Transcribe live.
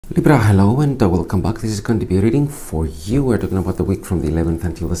Libra, hello and welcome back. This is going to be a reading for you. We're talking about the week from the 11th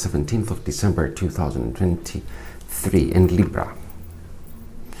until the 17th of December 2023. And Libra,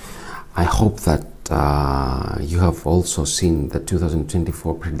 I hope that you have also seen the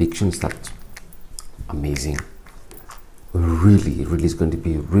 2024 predictions. That's amazing. Really is going to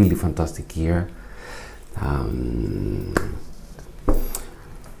be a really fantastic year.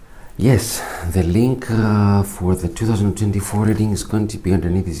 Yes, the link for the 2024 reading is going to be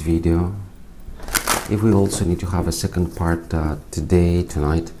underneath this video. If we also need to have a second part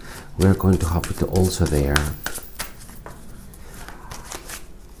tonight, we're going to have it also there.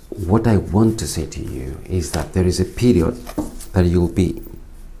 What I want to say to you is that there is a period that you'll be,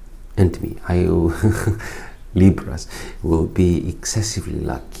 and me, Libras, will be excessively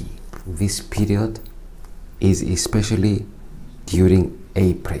lucky. This period is especially during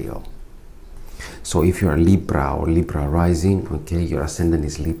April. So if you're a Libra or Libra Rising, okay, your ascendant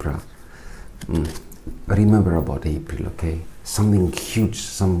is Libra, remember about April, okay? Something huge,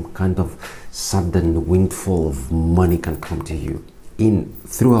 some kind of sudden windfall of money can come to you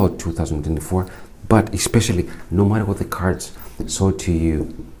throughout 2024, but especially no matter what the cards saw to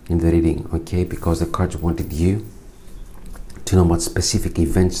you in the reading, okay, because the cards wanted you to know about specific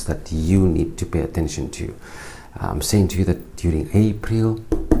events that you need to pay attention to. I'm saying to you that during April,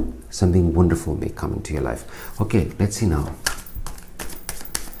 something wonderful may come into your life. Okay, let's see now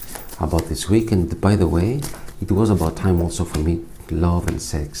about this week. And by the way, it was about time also for me. Love and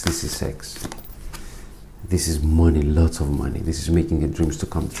sex. This is sex. This is money, lots of money. This is making your dreams to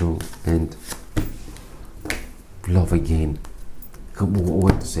come true. And love again.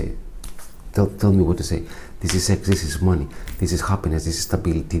 What to say? Tell me what to say. This is sex, this is money, this is happiness, this is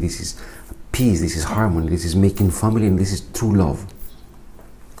stability, this is peace, this is harmony, this is making family, and this is true love.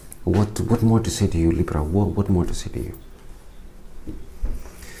 What more to say to you, Libra? What more to say to you?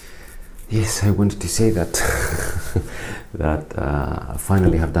 Yes, I wanted to say that I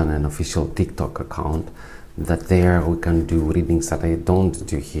finally have done an official TikTok account, that there we can do readings that I don't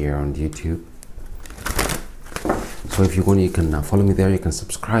do here on YouTube. So if you want, you can follow me there, you can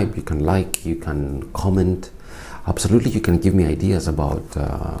subscribe, you can like, you can comment. Absolutely, you can give me ideas about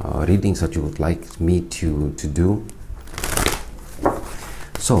readings that you would like me to do.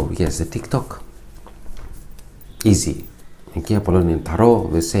 So yes, the TikTok, easy. Okay, Apollonian Tarot,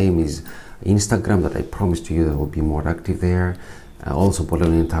 the same is Instagram, that I promised to you that will be more active there. Also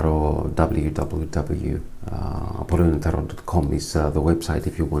Apollonian Tarot, www.apolloniantarot.com is the website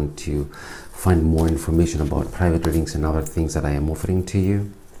if you want to find more information about private readings and other things that I am offering to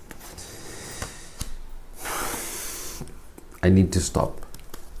you. I need to stop.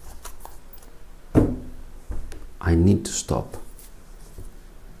 I need to stop.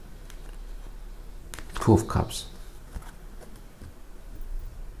 Two of Cups.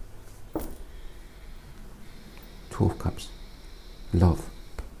 Two of Cups. Love.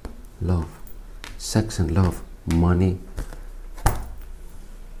 Love. Sex and love. Money.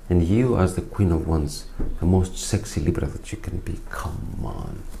 And you as the Queen of Wands, the most sexy Libra that you can be. Come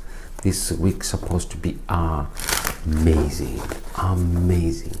on. This week's supposed to be amazing.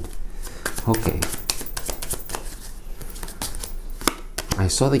 Amazing. Okay. I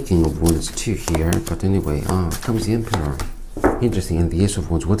saw the King of Wands too here, but anyway, comes the Emperor. Interesting. And the Ace of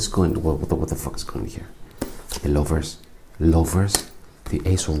Wands. What the fuck is going here? The Lovers. Lovers. The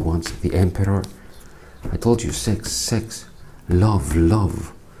Ace of Wands. The Emperor. I told you, sex. Love.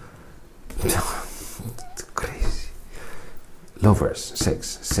 It's crazy. Lovers,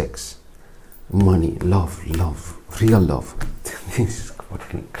 sex, money, love, real love. This is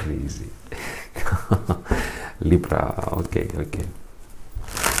fucking crazy. Libra, okay.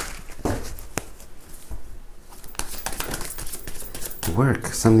 Work,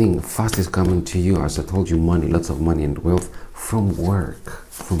 something fast is coming to you. As I told you, money, lots of money and wealth from work,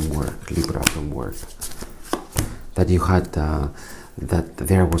 Libra, from work. That you had, that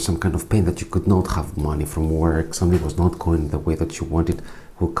there was some kind of pain, that you could not have money from work, something was not going the way that you wanted,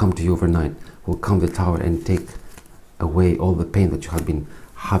 will come to you overnight, will come the Tower and take away all the pain that you have been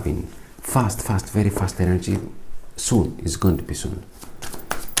having. Fast, very fast energy. Soon, it's going to be soon.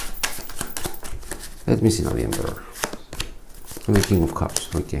 Let me see now the Emperor. And the King of Cups.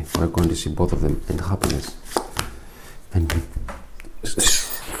 Okay, we're going to see both of them, and happiness. And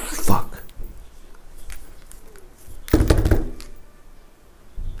fuck.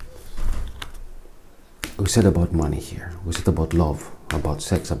 We said about money here. We said about love, about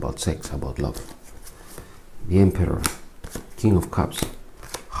sex, about love. The Emperor, King of Cups,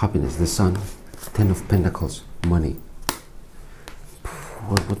 happiness, the Sun, Ten of Pentacles, money.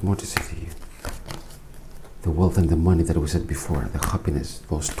 What more to say to you? the wealth and the money that we said before, the happiness,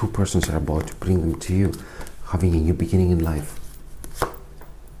 those two persons are about to bring them to you, having a new beginning in life.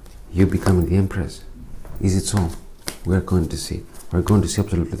 You becoming the Empress. Is it so? We're going to see. We're going to see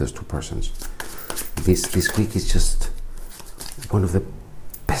absolutely those two persons. This week is just one of the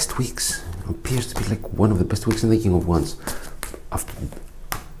best weeks. It appears to be like one of the best weeks in the King of Wands. After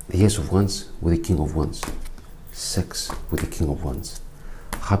the Ace of Wands with the King of Wands. Sex with the King of Wands.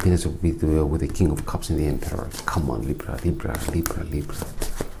 Happiness with the King of Cups and the Emperor. Come on, Libra, Libra, Libra, Libra.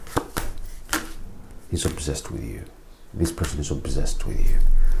 He's obsessed with you. This person is obsessed with you.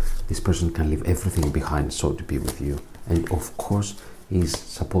 This person can leave everything behind so to be with you. And of course, he's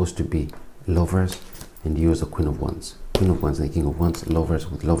supposed to be lovers, and you as the Queen of Wands. Queen of Wands and the King of Wands, lovers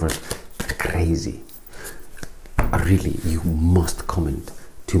with lovers. Crazy. Really, you must comment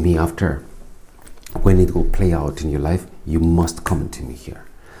to me after. When it will play out in your life, you must comment to me here.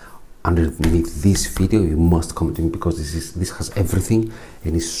 Underneath this video, you must comment to me, because this has everything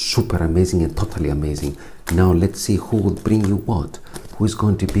and is super amazing and totally amazing. Now let's see who will bring you what. Who is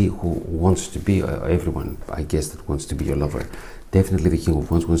going to be, who wants to be, everyone, I guess, that wants to be your lover. Definitely the King of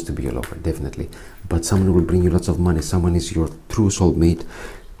Wands wants to be your lover, definitely. But someone will bring you lots of money. Someone is your true soulmate.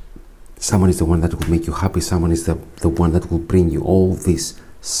 Someone is the one that will make you happy. Someone is the one that will bring you all this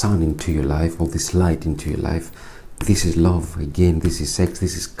sun into your life, all this light into your life. This is love again. This is sex.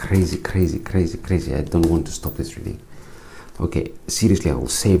 This is crazy, crazy, crazy, crazy. I don't want to stop this reading. Okay, seriously, I will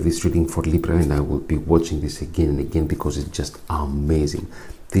save this reading for Libra, and I will be watching this again and again because it's just amazing.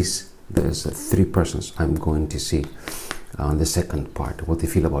 There's three persons I'm going to see on the second part. What they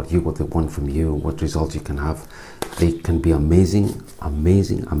feel about you, what they want from you, what results you can have. They can be amazing,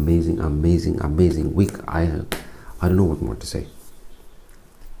 amazing, amazing, amazing, amazing week. I don't know what more to say.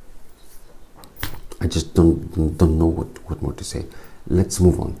 I just don't know what more to say. Let's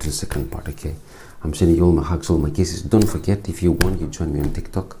move on to the second part, okay? I'm sending you all my hugs, all my kisses. Don't forget, if you want, you join me on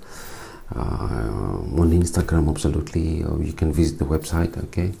TikTok, on Instagram, absolutely. Or you can visit the website,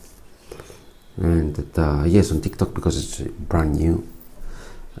 okay? And yes, on TikTok, because it's brand new.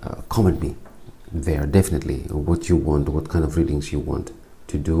 Comment me there, definitely, what you want, what kind of readings you want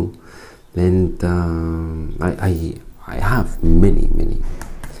to do. And I have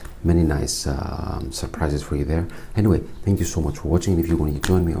many nice surprises for you there. Anyway, thank you so much for watching. If you want to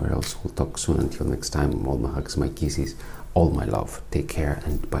join me, or else we'll talk soon. Until next time, all my hugs, my kisses, all my love. Take care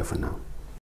and bye for now.